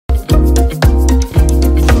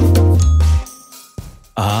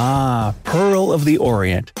Pearl of the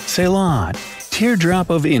Orient, Ceylon, Teardrop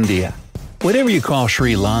of India. Whatever you call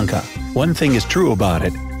Sri Lanka, one thing is true about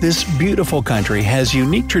it. This beautiful country has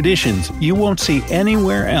unique traditions you won't see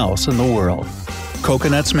anywhere else in the world.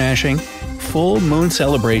 Coconut smashing, full moon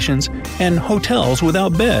celebrations, and hotels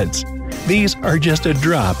without beds. These are just a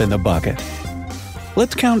drop in the bucket.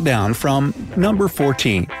 Let's count down from number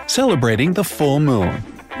 14, celebrating the full moon.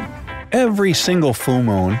 Every single full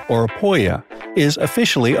moon, or poya, is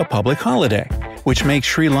officially a public holiday, which makes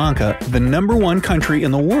Sri Lanka the number one country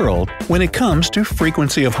in the world when it comes to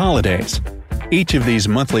frequency of holidays. Each of these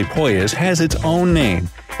monthly poyas has its own name,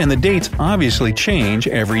 and the dates obviously change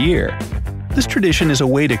every year. This tradition is a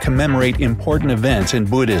way to commemorate important events in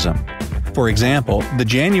Buddhism. For example, the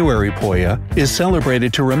January Poya is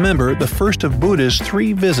celebrated to remember the first of Buddha's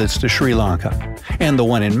 3 visits to Sri Lanka, and the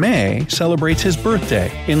one in May celebrates his birthday,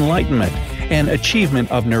 enlightenment, and achievement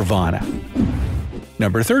of nirvana.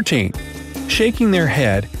 Number 13. Shaking their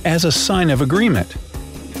head as a sign of agreement.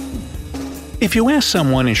 If you ask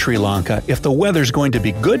someone in Sri Lanka if the weather's going to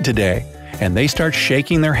be good today, and they start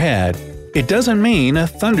shaking their head, it doesn't mean a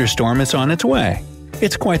thunderstorm is on its way.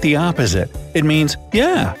 It's quite the opposite. It means,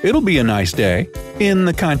 yeah, it'll be a nice day, in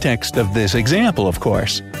the context of this example, of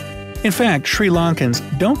course. In fact, Sri Lankans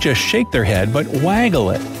don't just shake their head but waggle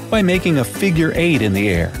it by making a figure 8 in the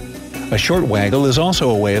air. A short waggle is also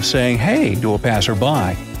a way of saying hey to a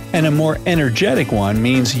passerby, and a more energetic one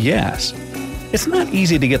means yes. It's not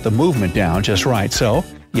easy to get the movement down just right, so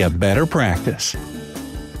you better practice.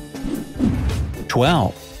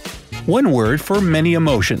 12. One word for many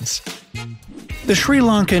emotions. The Sri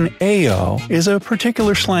Lankan Ayo is a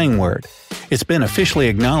particular slang word. It's been officially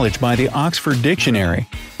acknowledged by the Oxford Dictionary,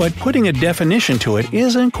 but putting a definition to it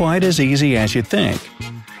isn't quite as easy as you'd think.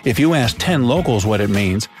 If you ask 10 locals what it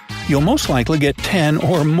means, you'll most likely get 10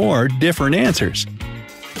 or more different answers.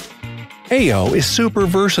 Ayo is super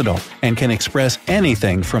versatile and can express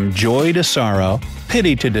anything from joy to sorrow,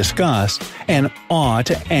 pity to disgust, and awe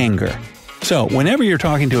to anger. So whenever you're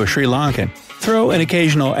talking to a Sri Lankan, throw an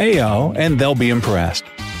occasional Ayo and they'll be impressed.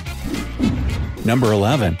 Number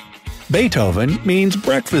 11. Beethoven means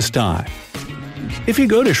breakfast time. If you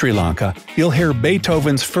go to Sri Lanka, you'll hear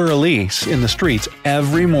Beethoven's Fur-Elise in the streets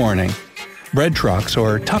every morning. Bread trucks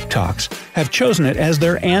or tuk-tuks have chosen it as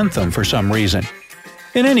their anthem for some reason.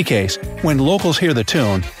 In any case, when locals hear the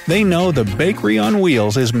tune, they know the bakery on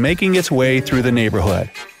wheels is making its way through the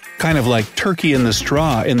neighborhood. Kind of like turkey in the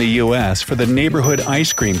straw in the US for the neighborhood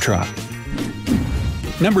ice cream truck.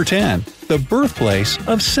 Number 10. The birthplace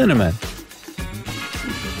of cinnamon.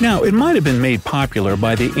 Now, it might have been made popular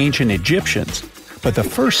by the ancient Egyptians, but the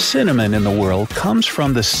first cinnamon in the world comes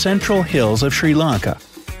from the central hills of Sri Lanka.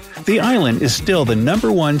 The island is still the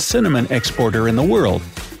number one cinnamon exporter in the world,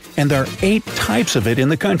 and there are 8 types of it in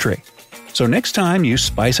the country. So next time you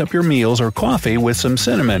spice up your meals or coffee with some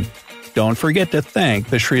cinnamon, don't forget to thank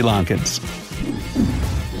the Sri Lankans.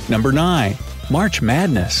 Number 9. March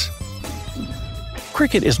Madness.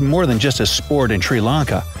 Cricket is more than just a sport in Sri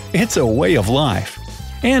Lanka, it's a way of life.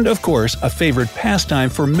 And of course, a favorite pastime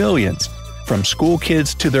for millions, from school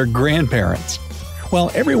kids to their grandparents.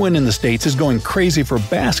 While everyone in the States is going crazy for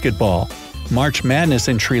basketball, March Madness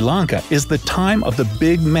in Sri Lanka is the time of the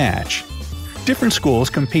big match. Different schools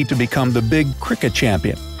compete to become the big cricket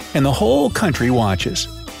champion, and the whole country watches.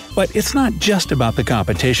 But it's not just about the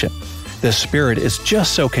competition. The spirit is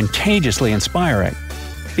just so contagiously inspiring.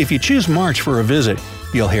 If you choose March for a visit,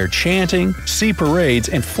 you'll hear chanting, see parades,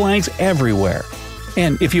 and flags everywhere.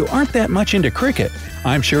 And if you aren't that much into cricket,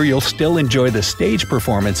 I'm sure you'll still enjoy the stage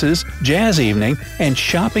performances, jazz evening, and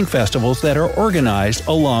shopping festivals that are organized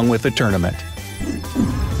along with the tournament.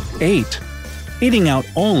 8. Eating out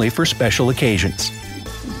only for special occasions.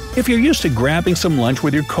 If you're used to grabbing some lunch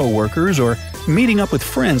with your coworkers or meeting up with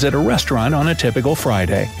friends at a restaurant on a typical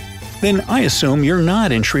Friday, then I assume you're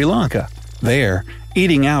not in Sri Lanka. There,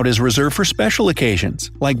 eating out is reserved for special occasions,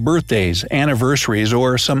 like birthdays, anniversaries,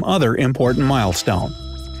 or some other important milestone.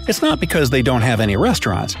 It's not because they don't have any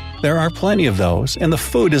restaurants. There are plenty of those, and the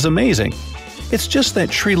food is amazing. It's just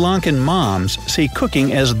that Sri Lankan moms see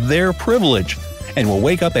cooking as their privilege and will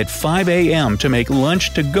wake up at 5 a.m. to make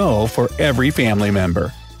lunch to go for every family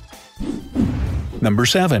member. Number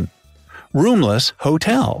 7. Roomless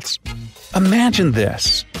hotels. Imagine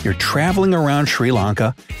this. You're traveling around Sri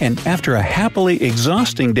Lanka, and after a happily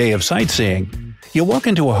exhausting day of sightseeing, you walk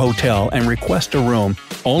into a hotel and request a room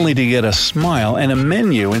only to get a smile and a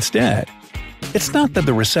menu instead. It's not that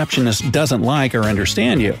the receptionist doesn't like or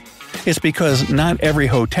understand you. It's because not every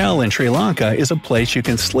hotel in Sri Lanka is a place you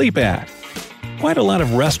can sleep at. Quite a lot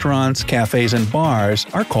of restaurants, cafes, and bars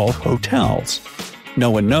are called hotels. No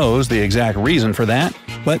one knows the exact reason for that,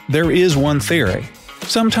 but there is one theory.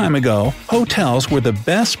 Some time ago, hotels were the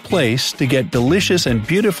best place to get delicious and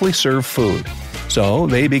beautifully served food, so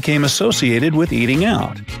they became associated with eating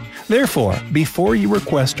out. Therefore, before you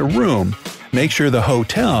request a room, make sure the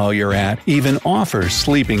hotel you're at even offers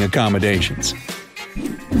sleeping accommodations.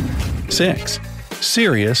 6.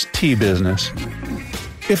 Serious tea business.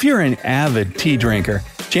 If you're an avid tea drinker,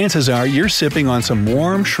 chances are you're sipping on some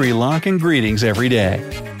warm Sri Lankan greetings every day.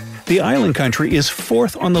 The island country is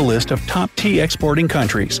 4th on the list of top tea exporting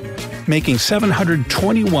countries, making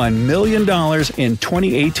 $721 million in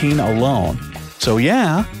 2018 alone. So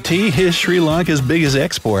yeah, tea is Sri Lanka's biggest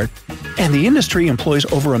export, and the industry employs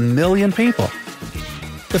over 1 million people.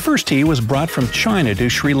 The first tea was brought from China to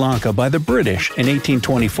Sri Lanka by the British in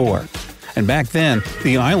 1824, and back then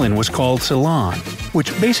the island was called Ceylon,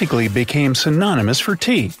 which basically became synonymous for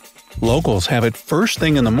tea. Locals have it first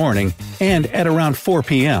thing in the morning and at around 4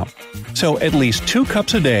 p.m., so at least 2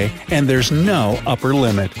 cups a day and there's no upper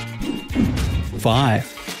limit.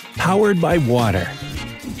 5. Powered by water.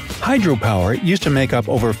 Hydropower used to make up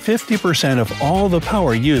over 50% of all the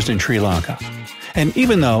power used in Sri Lanka. And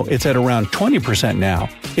even though it's at around 20% now,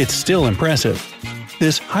 it's still impressive.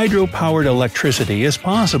 This hydro-powered electricity is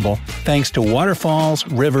possible thanks to waterfalls,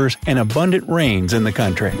 rivers, and abundant rains in the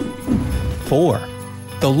country. 4.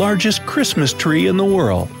 The largest Christmas tree in the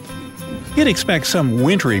world. You'd expect some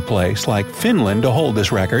wintry place like Finland to hold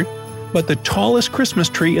this record, but the tallest Christmas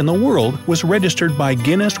tree in the world was registered by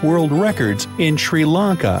Guinness World Records in Sri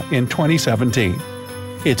Lanka in 2017.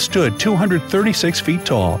 It stood 236 feet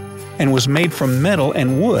tall and was made from metal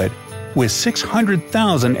and wood, with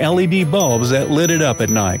 600,000 LED bulbs that lit it up at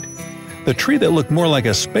night. The tree that looked more like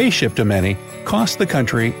a spaceship to many cost the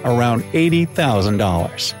country around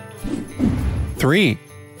 $80,000. 3.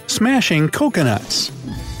 Smashing coconuts.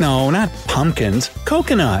 No, not pumpkins,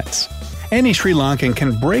 coconuts. Any Sri Lankan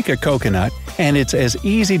can break a coconut, and it's as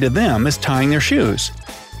easy to them as tying their shoes.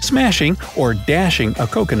 Smashing or dashing a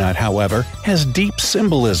coconut, however, has deep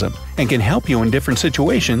symbolism and can help you in different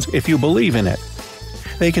situations if you believe in it.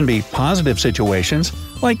 They can be positive situations,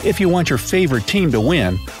 like if you want your favorite team to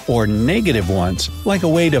win, or negative ones, like a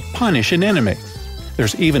way to punish an enemy.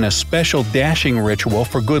 There's even a special dashing ritual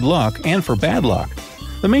for good luck and for bad luck.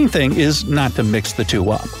 The main thing is not to mix the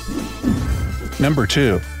two up. Number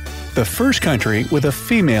 2. The first country with a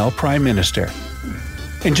female prime minister.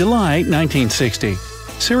 In July 1960,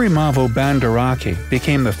 Sirimavo Bandaraki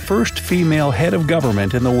became the first female head of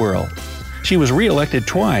government in the world. She was re-elected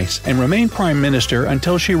twice and remained prime minister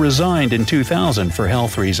until she resigned in 2000 for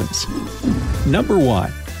health reasons. Number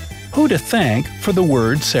 1. Who to thank for the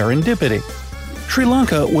word serendipity. Sri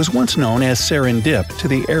Lanka was once known as Serendip to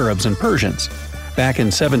the Arabs and Persians. Back in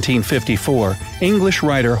 1754, English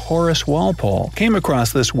writer Horace Walpole came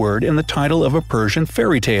across this word in the title of a Persian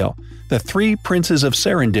fairy tale, The Three Princes of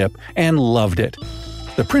Serendip, and loved it.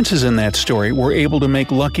 The princes in that story were able to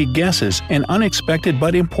make lucky guesses and unexpected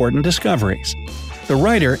but important discoveries. The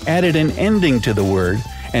writer added an ending to the word,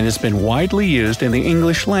 and it's been widely used in the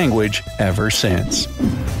English language ever since.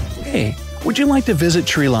 Hey, would you like to visit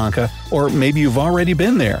Sri Lanka, or maybe you've already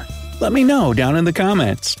been there? Let me know down in the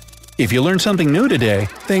comments. If you learned something new today,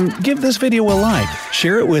 then give this video a like,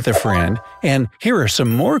 share it with a friend, and here are some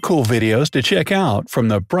more cool videos to check out from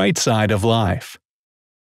the bright side of life.